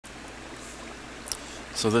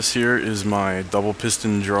So this here is my double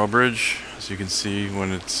piston drawbridge. As you can see,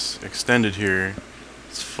 when it's extended here,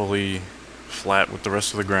 it's fully flat with the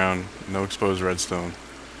rest of the ground, no exposed redstone.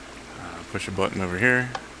 Push a button over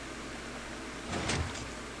here.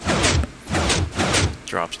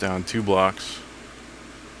 Drops down 2 blocks.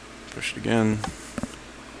 Push it again.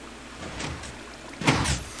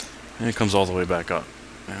 And it comes all the way back up.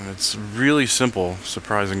 And it's really simple,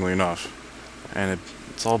 surprisingly enough. And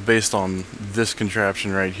it's all based on this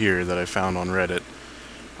contraption right here that I found on Reddit.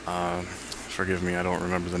 Forgive me, I don't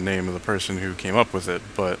remember the name of the person who came up with it,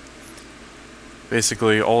 but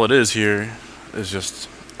basically all it is here is just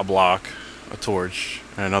a block, a torch,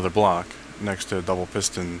 and another block next to a double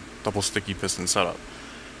sticky piston setup.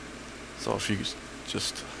 So if you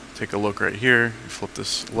just take a look right here, you flip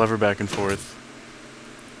this lever back and forth,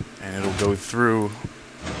 and it'll go through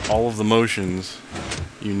all of the motions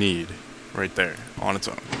you need right there on its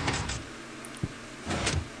own.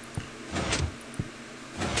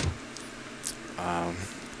 I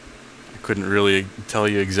couldn't really tell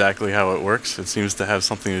you exactly how it works. It seems to have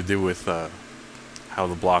something to do with how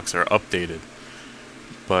the blocks are updated.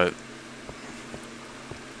 But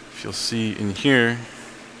if you'll see in here,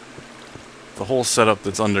 the whole setup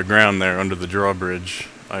that's underground there under the drawbridge,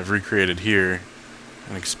 I've recreated here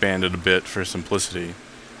and expanded a bit for simplicity,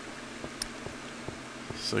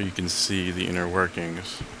 so you can see the inner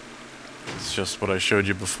workings. It's just what I showed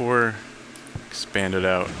you before, expanded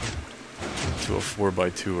out to a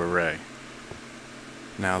 4x2 array.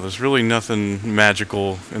 Now there's really nothing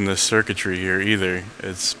magical in this circuitry here either.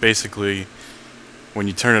 It's basically, when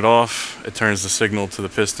you turn it off, it turns the signal to the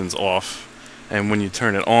pistons off, and when you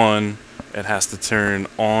turn it on, it has to turn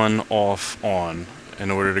on, off, on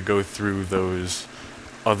in order to go through those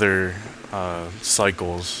other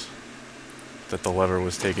cycles that the lever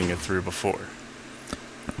was taking it through before.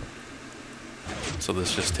 So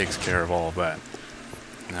this just takes care of all of that.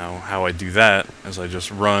 Now how I do that is I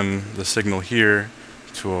just run the signal here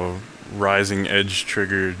to a rising edge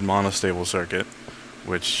triggered monostable circuit,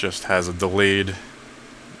 which just has a delayed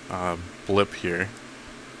blip here,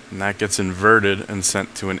 and that gets inverted and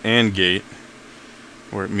sent to an AND gate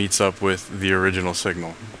where it meets up with the original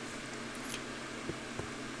signal.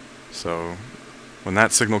 So when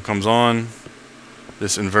that signal comes on,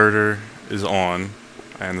 this inverter is on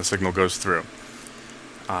and the signal goes through.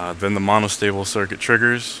 Then the monostable circuit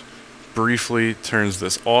triggers, briefly turns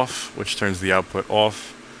this off, which turns the output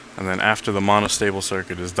off, and then after the monostable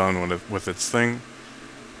circuit is done with its thing,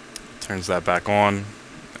 it turns that back on,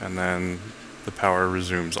 and then the power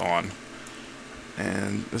resumes on.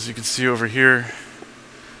 And as you can see over here,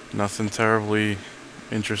 nothing terribly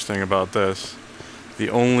interesting about this. The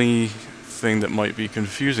only thing that might be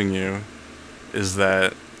confusing you is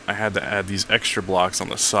that I had to add these extra blocks on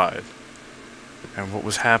the side. And what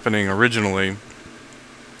was happening originally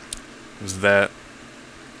was that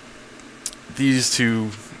these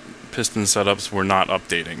two piston setups were not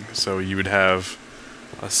updating. So you would have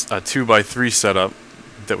a 2x3 setup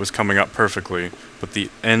that was coming up perfectly, but the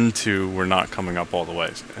end two were not coming up all the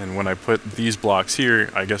way. And when I put these blocks here,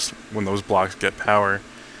 I guess when those blocks get power,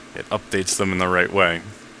 it updates them in the right way,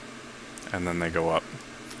 and then they go up.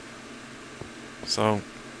 So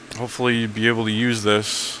hopefully you'll be able to use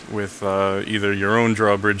this with either your own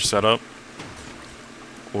drawbridge setup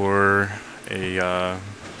or a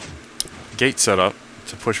gate setup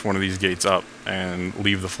to push one of these gates up and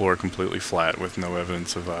leave the floor completely flat with no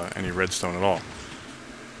evidence of any redstone at all.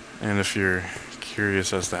 And if you're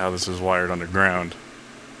curious as to how this is wired underground,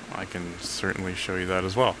 I can certainly show you that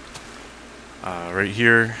as well. Right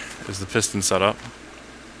here is the piston setup,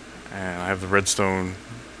 and I have the redstone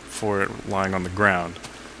for it lying on the ground,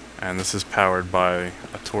 and this is powered by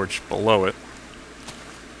a torch below it.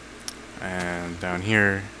 And down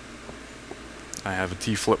here I have a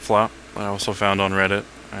T-Flipflop that I also found on Reddit,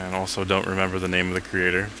 and also don't remember the name of the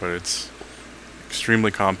creator, but it's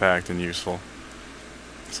extremely compact and useful.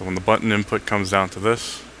 So when the button input comes down to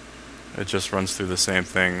this, it just runs through the same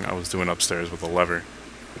thing I was doing upstairs with a lever.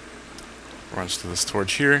 Runs to this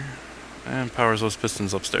torch here and powers those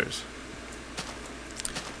pistons upstairs.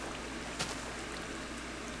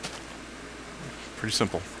 Pretty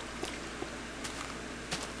simple.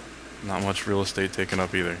 Not much real estate taken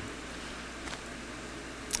up either.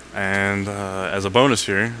 And as a bonus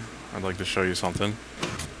here, I'd like to show you something.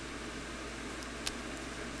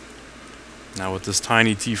 Now with this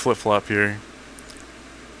tiny T-Flipflop here,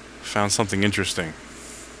 I found something interesting.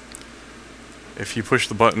 If you push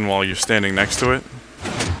the button while you're standing next to it,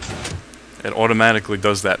 it automatically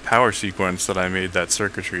does that power sequence that I made that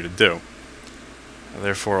circuitry to do.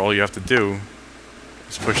 Therefore, all you have to do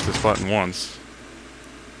is push this button once,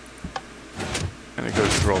 it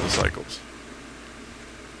goes through all the cycles.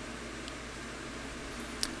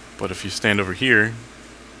 But if you stand over here,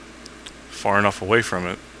 far enough away from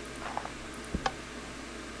it,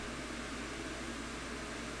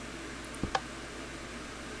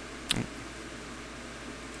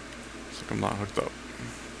 looks like I'm not hooked up.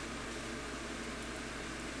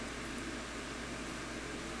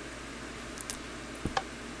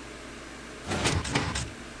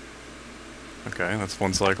 Okay, that's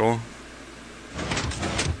one cycle.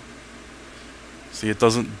 See, it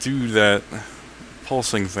doesn't do that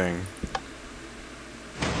pulsing thing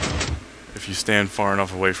if you stand far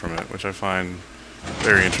enough away from it, which I find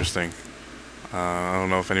very interesting. I don't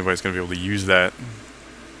know if anybody's going to be able to use that,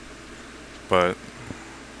 but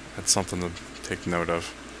that's something to take note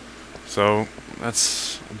of. So,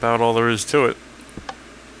 that's about all there is to it.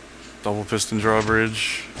 Double piston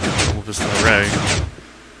drawbridge, double piston array.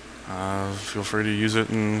 Feel free to use it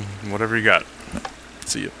in whatever you got.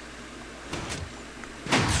 See ya.